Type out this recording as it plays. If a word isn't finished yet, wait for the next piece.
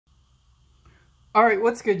Alright,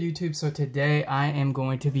 what's good YouTube? So today I am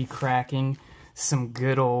going to be cracking some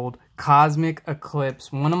good old Cosmic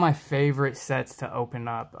Eclipse, one of my favorite sets to open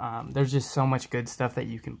up. There's just so much good stuff that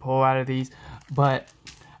you can pull out of these, but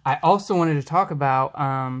I also wanted to talk about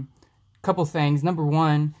a couple things. Number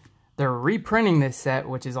one, they're reprinting this set,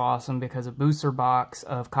 which is awesome because a booster box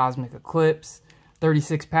of Cosmic Eclipse,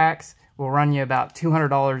 36 packs, will run you about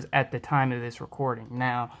 $200 at the time of this recording.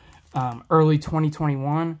 Now, early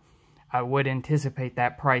 2021, I would anticipate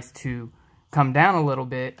that price to come down a little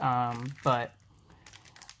bit, but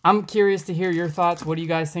I'm curious to hear your thoughts. What do you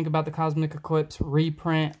guys think about the Cosmic Eclipse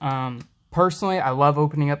reprint? Personally, I love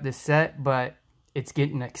opening up this set, but it's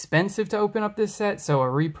getting expensive to open up this set, so a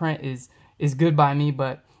reprint is good by me,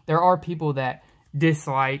 but there are people that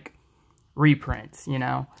dislike reprints, you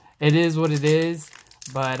know? It is what it is,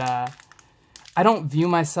 but I don't view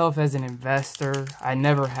myself as an investor. I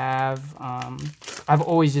never have. I've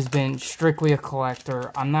always just been strictly a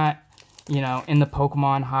collector. I'm not, you know, in the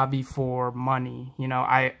Pokemon hobby for money. You know,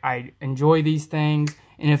 I enjoy these things,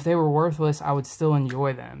 and if they were worthless, I would still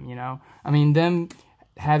enjoy them, you know? I mean, them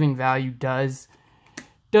having value does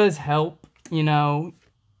help, you know?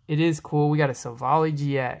 It is cool. We got a Savali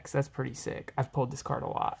GX. That's pretty sick. I've pulled this card a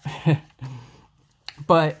lot.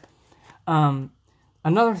 But,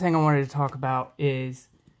 another thing I wanted to talk about is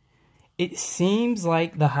it seems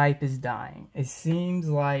like the hype is dying. It seems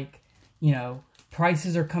like, you know,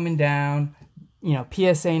 prices are coming down. You know,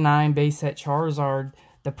 PSA 9 base set Charizard,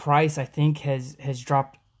 the price I think has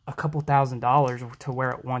dropped a couple $1,000s to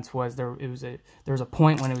where it once was. There was a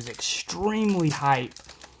point when it was extremely hype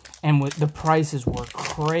and the prices were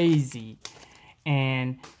crazy.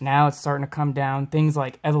 And now it's starting to come down. Things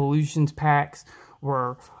like Evolutions packs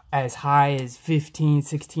were as high as $15,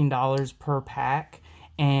 $16 per pack,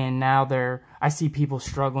 and now I see people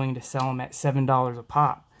struggling to sell them at $7 a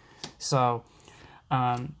pop. So, you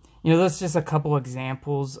know, that's just a couple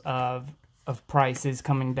examples of prices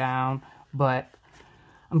coming down, but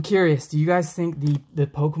I'm curious, do you guys think the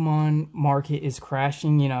Pokemon market is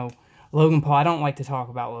crashing? You know, Logan Paul, I don't like to talk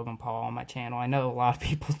about Logan Paul on my channel. I know a lot of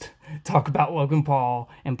people talk about Logan Paul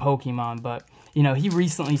and Pokemon, but, you know, he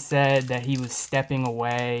recently said that he was stepping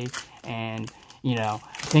away, and, you know,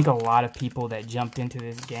 I think a lot of people that jumped into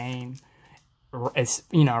this game, as,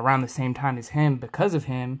 you know, around the same time as him, because of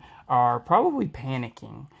him, are probably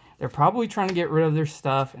panicking. They're probably trying to get rid of their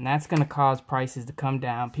stuff, and that's going to cause prices to come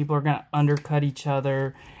down. People are going to undercut each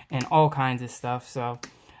other and all kinds of stuff. So,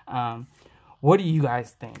 what do you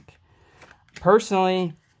guys think?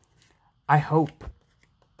 Personally, I hope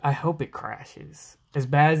it crashes. As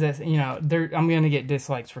bad as that, you know, I'm going to get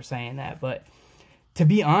dislikes for saying that, but to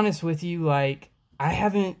be honest with you, like, I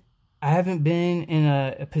haven't been in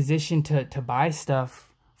a position to buy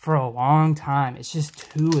stuff for a long time. It's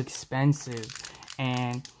just too expensive,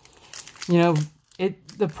 and, you know,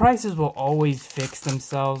 the prices will always fix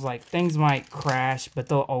themselves. Like, things might crash, but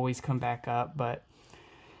they'll always come back up. But,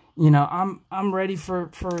 you know, I'm ready for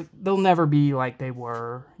they'll never be like they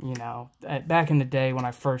were, you know. Back in the day when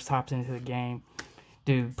I first hopped into the game,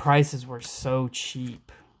 dude, prices were so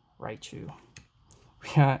cheap. Right, Chew? We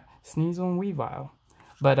got Sneasel and Weavile.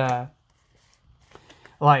 But,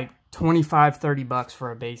 like, $25-$30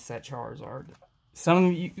 for a base set Charizard. Some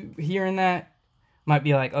of you hearing that might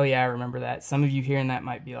be like, oh yeah, I remember that. Some of you hearing that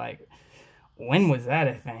might be like, when was that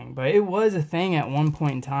a thing? But it was a thing at one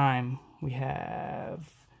point in time. We have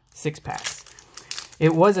 6 packs.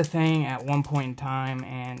 It was a thing at one point in time,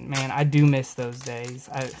 and man, I do miss those days.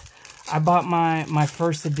 I bought my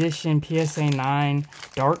first edition PSA 9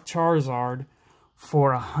 Dark Charizard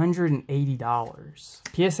for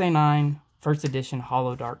 $180. PSA 9 first edition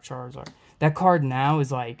Holo Dark Charizard. That card now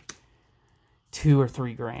is like $2 or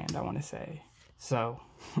 $3 grand, I want to say. So,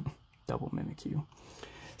 double Mimikyu.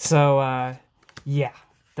 So, yeah.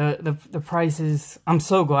 The prices, I'm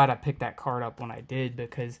so glad I picked that card up when I did,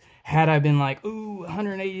 because had I been like, ooh,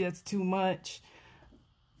 180, that's too much,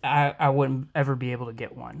 I wouldn't ever be able to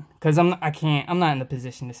get one. Because I'm not in the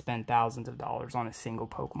position to spend thousands of dollars on a single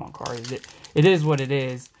Pokemon card. It is what it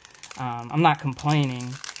is. I'm not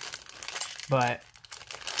complaining, but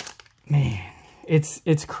man,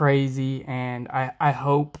 it's crazy, and I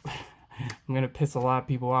hope, I'm going to piss a lot of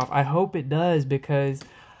people off. I hope it does, because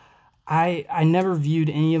I never viewed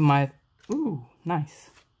any of my, ooh, nice,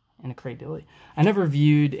 and a Cradilly. I never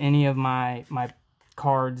viewed any of my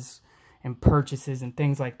cards and purchases and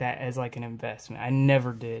things like that as like an investment. I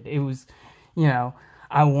never did. It was, you know,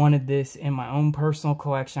 I wanted this in my own personal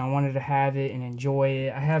collection. I wanted to have it and enjoy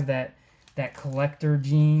it. I have that that collector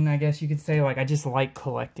gene, I guess you could say. Like, I just like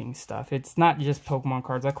collecting stuff. It's not just Pokemon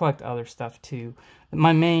cards. I collect other stuff too.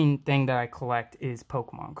 My main thing that I collect is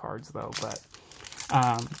Pokemon cards though, but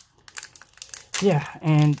yeah,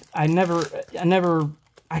 and I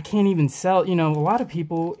can't even sell, you know, a lot of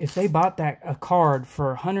people, if they bought a card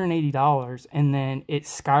for $180 and then it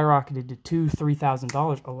skyrocketed to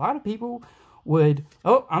 $2,000-$3,000, a lot of people would,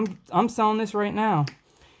 oh, I'm selling this right now.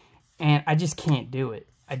 And I just can't do it.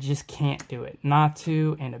 I just can't do it. Not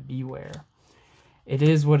to, and a beware. It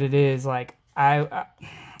is what it is. Like, I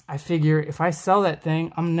figure if I sell that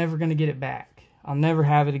thing, I'm never going to get it back. I'll never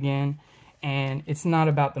have it again. And it's not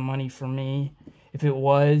about the money for me. If it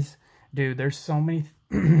was, dude, there's so many,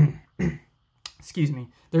 excuse me,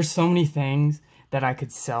 there's so many things that I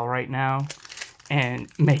could sell right now and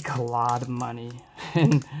make a lot of money.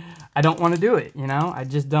 And I don't want to do it, you know? I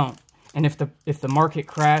just don't. And if the market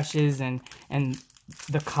crashes and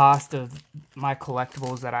the cost of my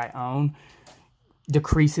collectibles that I own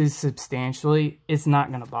decreases substantially, it's not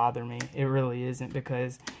going to bother me. It really isn't,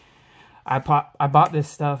 because I bought this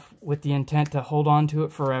stuff with the intent to hold on to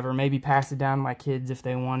it forever, maybe pass it down to my kids if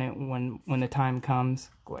they want it when the time comes,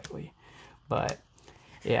 gladly. But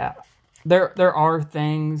yeah, there are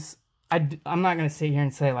things, I'm not going to sit here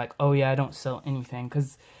and say like, oh yeah, I don't sell anything,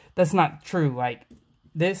 because that's not true. Like,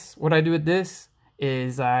 this, what I do with this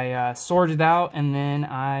is I sort it out and then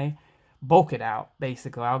I bulk it out,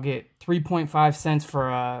 basically. I'll get 3.5 cents for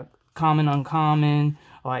a common uncommon,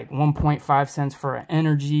 like 1.5 cents for an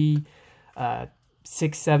energy,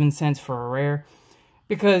 6-7 cents for a rare.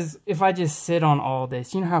 Because if I just sit on all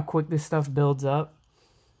this, you know how quick this stuff builds up?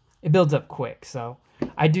 It builds up quick. So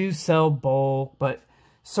I do sell bulk, but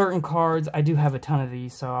certain cards, I do have a ton of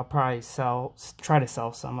these, so I'll probably try to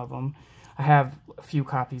sell some of them. I have a few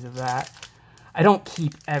copies of that. I don't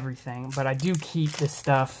keep everything, but I do keep the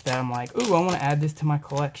stuff that I'm like, ooh, I want to add this to my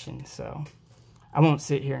collection. So I won't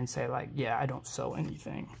sit here and say like, yeah, I don't sell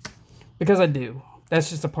anything, because I do. That's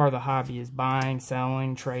just a part of the hobby, is buying,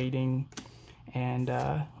 selling, trading, and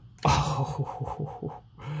oh,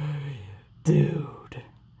 dude,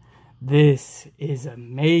 this is a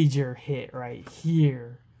major hit right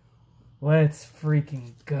here. Let's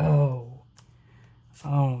freaking go.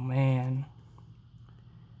 Oh, man.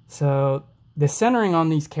 So, the centering on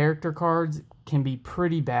these character cards can be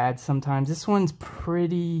pretty bad sometimes. This one's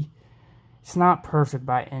pretty, it's not perfect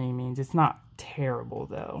by any means. It's not terrible,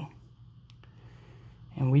 though.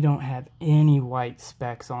 And we don't have any white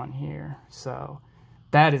specks on here. So,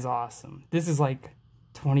 that is awesome. This is like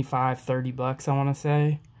 25-30 bucks, I want to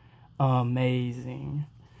say. Amazing.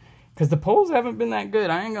 Because the pulls haven't been that good.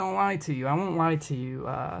 I ain't going to lie to you. I won't lie to you.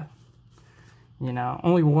 You know,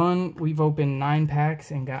 we've opened 9 packs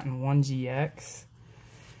and gotten 1 GX.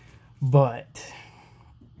 But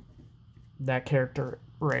that character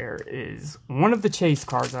rare is one of the chase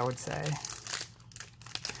cards, I would say.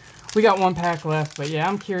 We got 1 pack left, but yeah,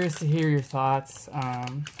 I'm curious to hear your thoughts,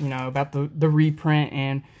 you know, about the reprint.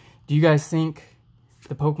 And do you guys think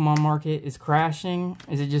the Pokemon market is crashing?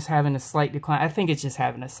 Is it just having a slight decline? I think it's just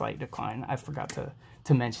having a slight decline. I forgot to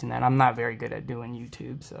mention that. I'm not very good at doing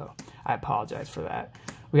YouTube, so I apologize for that.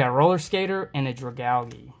 We got a Roller Skater and a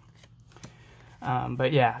Dragalge.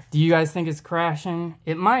 But yeah, do you guys think it's crashing?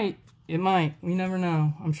 It might. It might. We never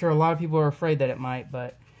know. I'm sure a lot of people are afraid that it might,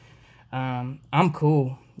 but I'm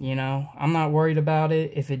cool, you know. I'm not worried about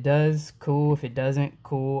it. If it does, cool. If it doesn't,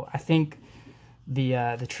 cool. I think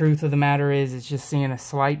the truth of the matter is it's just seeing a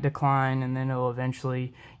slight decline, and then it'll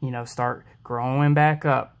eventually, you know, start growing back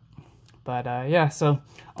up. But yeah, so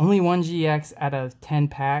only 1 GX out of 10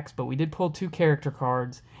 packs, but we did pull 2 character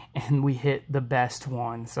cards, and we hit the best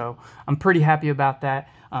one. So I'm pretty happy about that.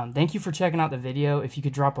 Thank you for checking out the video. If you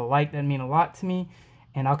could drop a like, that'd mean a lot to me.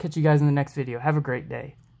 And I'll catch you guys in the next video. Have a great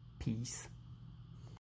day. Peace.